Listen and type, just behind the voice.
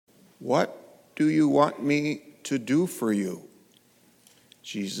"What do you want me to do for you?"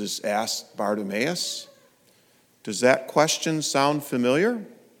 Jesus asked Bartimaeus. Does that question sound familiar?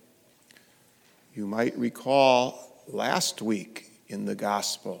 You might recall last week in the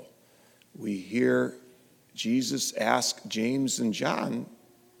gospel, we hear Jesus ask James and John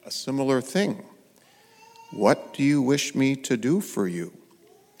a similar thing. "What do you wish me to do for you?"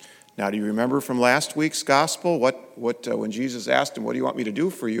 Now, do you remember from last week's gospel when Jesus asked him, "What do you want me to do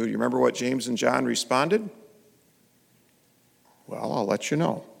for you?" Do you remember what James and John responded? Well, I'll let you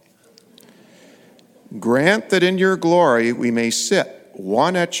know. "Grant that in your glory we may sit,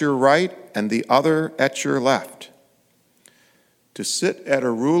 one at your right and the other at your left." To sit at a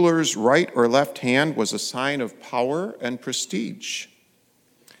ruler's right or left hand was a sign of power and prestige.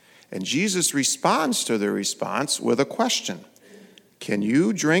 And Jesus responds to their response with a question. "Can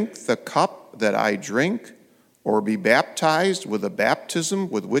you drink the cup that I drink, or be baptized with the baptism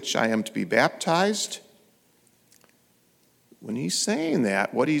with which I am to be baptized?" When he's saying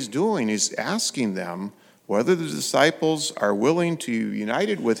that, what he's doing is asking them whether the disciples are willing to be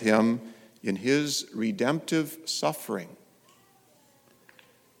united with him in his redemptive suffering.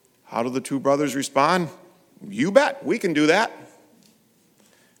 How do the two brothers respond? "You bet, we can do that."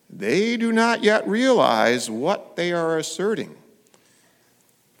 They do not yet realize what they are asserting.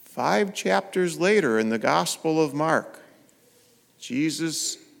 5 chapters later in the Gospel of Mark,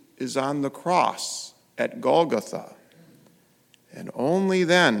 Jesus is on the cross at Golgotha. And only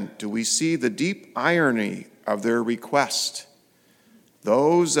then do we see the deep irony of their request.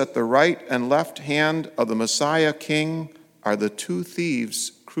 Those at the right and left hand of the Messiah King are the 2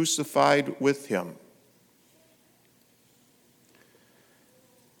 thieves crucified with him.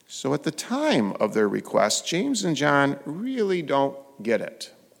 So at the time of their request, James and John really don't get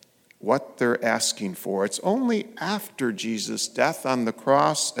it, what they're asking for. It's only after Jesus' death on the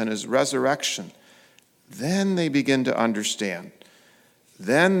cross and his resurrection, then they begin to understand.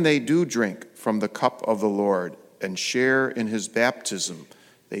 Then they do drink from the cup of the Lord and share in his baptism.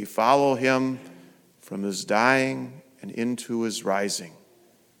 They follow him from his dying and into his rising.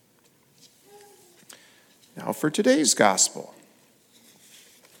 Now for today's gospel.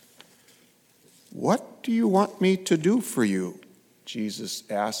 "What do you want me to do for you?" Jesus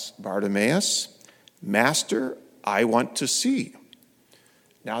asked Bartimaeus. "Master, I want to see."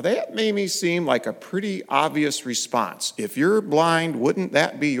 Now that made me seem like a pretty obvious response. If you're blind, wouldn't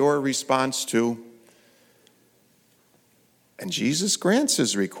that be your response too? And Jesus grants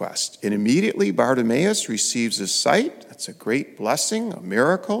his request. And immediately Bartimaeus receives his sight. That's a great blessing, a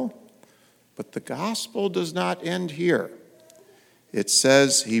miracle. But the gospel does not end here. It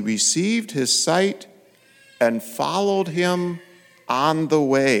says he received his sight and followed him on the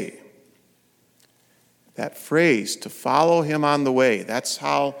way. That phrase, to follow him on the way, that's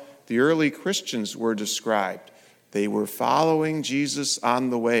how the early Christians were described. They were following Jesus on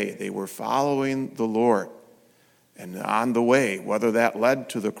the way. They were following the Lord. And on the way, whether that led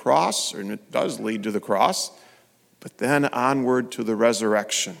to the cross, or it does lead to the cross, but then onward to the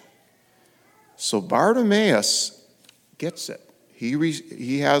resurrection. So Bartimaeus gets it.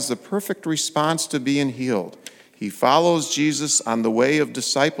 He has the perfect response to being healed. He follows Jesus on the way of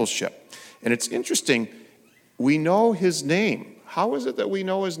discipleship. And it's interesting, we know his name. How is it that we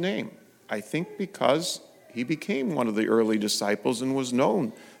know his name? I think because he became one of the early disciples and was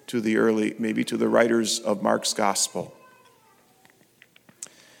known to maybe to the writers of Mark's gospel.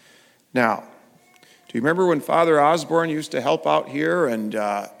 Now, do you remember when Father Osborne used to help out here, and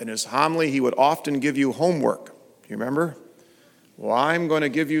in his homily he would often give you homework? Do you remember? Well, I'm going to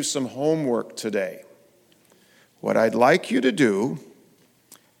give you some homework today. What I'd like you to do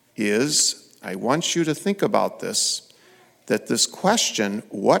is, I want you to think about this, that this question,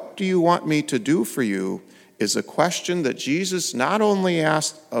 "What do you want me to do for you?" is a question that Jesus not only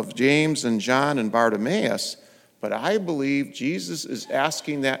asked of James and John and Bartimaeus, but I believe Jesus is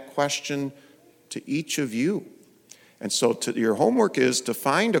asking that question to each of you. And so your homework is to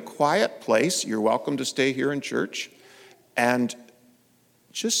find a quiet place. You're welcome to stay here in church. And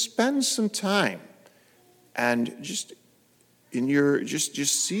just spend some time and just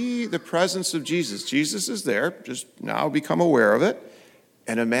see the presence of Jesus. Jesus is there. Just now become aware of it.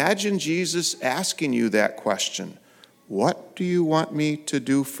 And imagine Jesus asking you that question. "What do you want me to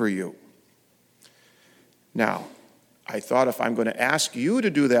do for you?" Now, I thought if I'm going to ask you to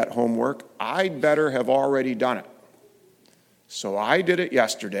do that homework, I'd better have already done it. So I did it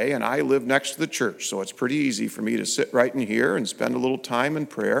yesterday, and I live next to the church, so it's pretty easy for me to sit right in here and spend a little time in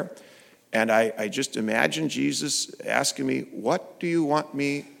prayer. And I just imagine Jesus asking me, "What do you want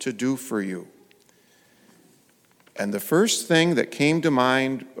me to do for you?" And the first thing that came to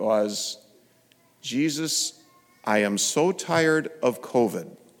mind was, Jesus, I am so tired of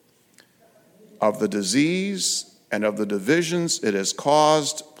COVID, of the disease and of the divisions it has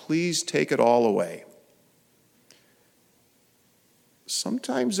caused. Please take it all away.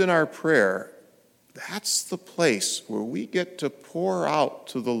 Sometimes in our prayer, that's the place where we get to pour out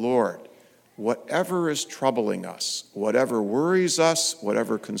to the Lord whatever is troubling us, whatever worries us,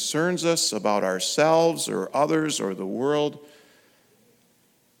 whatever concerns us about ourselves or others or the world.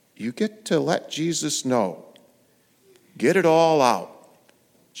 You get to let Jesus know. Get it all out.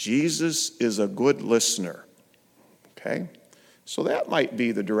 Jesus is a good listener. Okay? So that might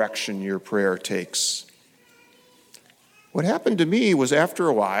be the direction your prayer takes. What happened to me was, after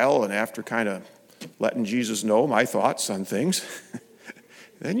a while, and after kind of letting Jesus know my thoughts on things,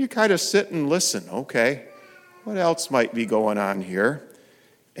 then you kind of sit and listen. Okay, what else might be going on here?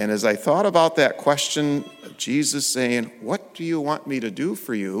 And as I thought about that question of Jesus saying, what do you want me to do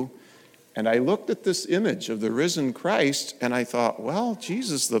for you? And I looked at this image of the risen Christ, and I thought, well,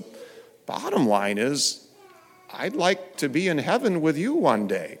 Jesus, the bottom line is, I'd like to be in heaven with you one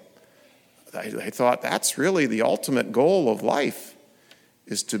day. I thought that's really the ultimate goal of life,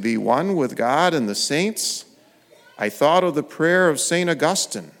 is to be one with God and the saints. I thought of the prayer of St.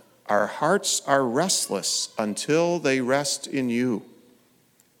 Augustine, our hearts are restless until they rest in you.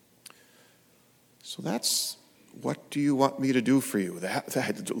 So that's, what do you want me to do for you?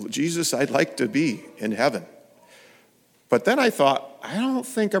 Jesus, I'd like to be in heaven. But then I thought, I don't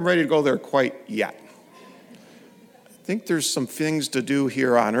think I'm ready to go there quite yet. I think there's some things to do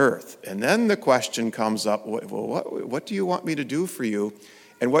here on earth. And then the question comes up, what do you want me to do for you?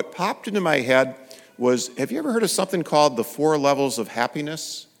 And what popped into my head was, have you ever heard of something called the 4 levels of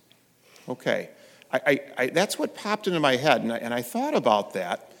happiness? Okay. That's what popped into my head, and I thought about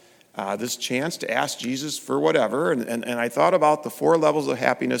that, this chance to ask Jesus for whatever, and I thought about the 4 levels of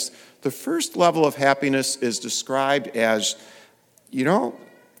happiness. The first level of happiness is described as,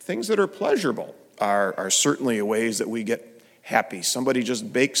 things that are pleasurable are certainly ways that we get happy. Somebody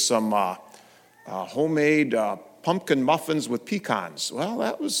just bakes some homemade pumpkin muffins with pecans. Well,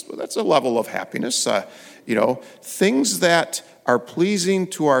 that's a level of happiness. Things that are pleasing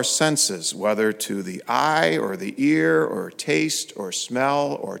to our senses, whether to the eye or the ear or taste or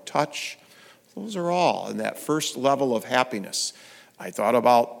smell or touch, those are all in that first level of happiness. I thought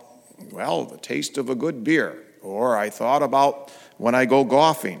about, the taste of a good beer, or I thought about when I go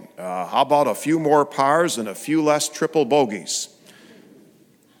golfing, how about a few more pars and a few less triple bogeys?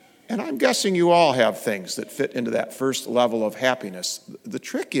 And I'm guessing you all have things that fit into that first level of happiness. The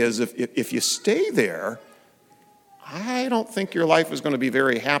trick is, if you stay there, I don't think your life is going to be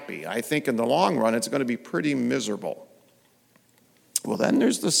very happy. I think in the long run, it's going to be pretty miserable. Well, then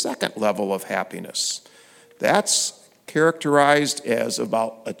there's the second level of happiness. That's characterized as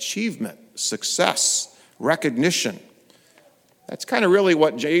about achievement, success, recognition. That's kind of really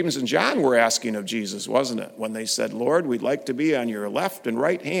what James and John were asking of Jesus, wasn't it? When they said, Lord, we'd like to be on your left and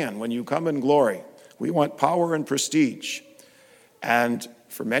right hand when you come in glory. We want power and prestige. And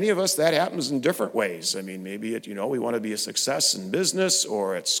for many of us, that happens in different ways. I mean, maybe we want to be a success in business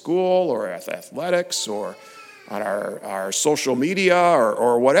or at school or at athletics or on our social media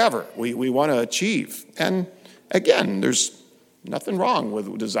or whatever we want to achieve. And again, there's nothing wrong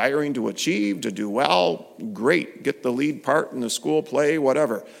with desiring to achieve, to do well. Great, get the lead part in the school play,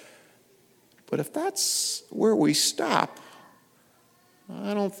 whatever. But if that's where we stop,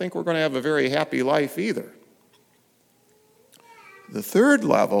 I don't think we're going to have a very happy life either. The third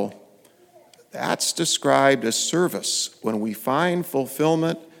level, that's described as service, when we find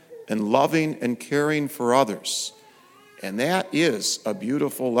fulfillment in loving and caring for others. And that is a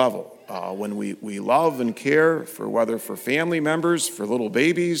beautiful level. When we love and care for, whether for family members, for little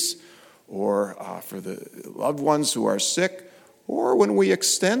babies, or for the loved ones who are sick, or when we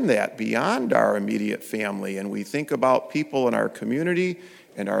extend that beyond our immediate family and we think about people in our community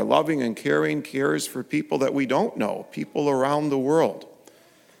and our loving and caring cares for people that we don't know, people around the world.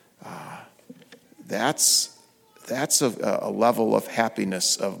 That's a level of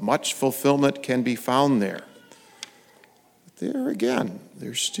happiness, of much fulfillment can be found there. But there again,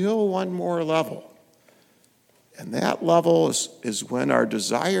 there's still one more level. And that level is when our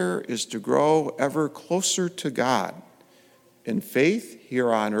desire is to grow ever closer to God in faith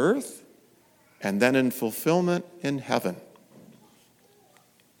here on earth and then in fulfillment in heaven.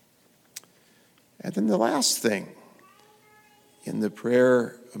 And then the last thing in the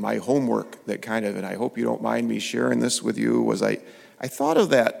prayer, my homework that and I hope you don't mind me sharing this with you, was I thought of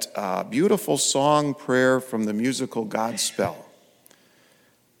that beautiful song prayer from the musical Godspell.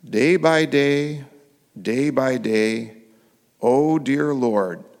 Day by day, day by day. O dear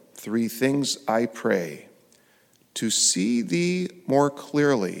Lord, 3 things I pray: to see thee more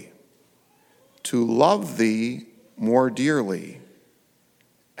clearly, to love thee more dearly,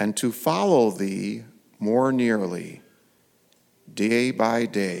 and to follow thee more nearly, day by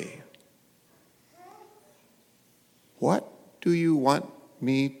day. What do you want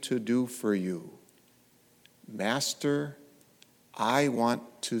me to do for you? Master, I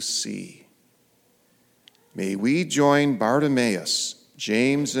want to see. May we join Bartimaeus,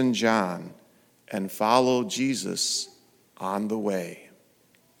 James, and John and follow Jesus on the way.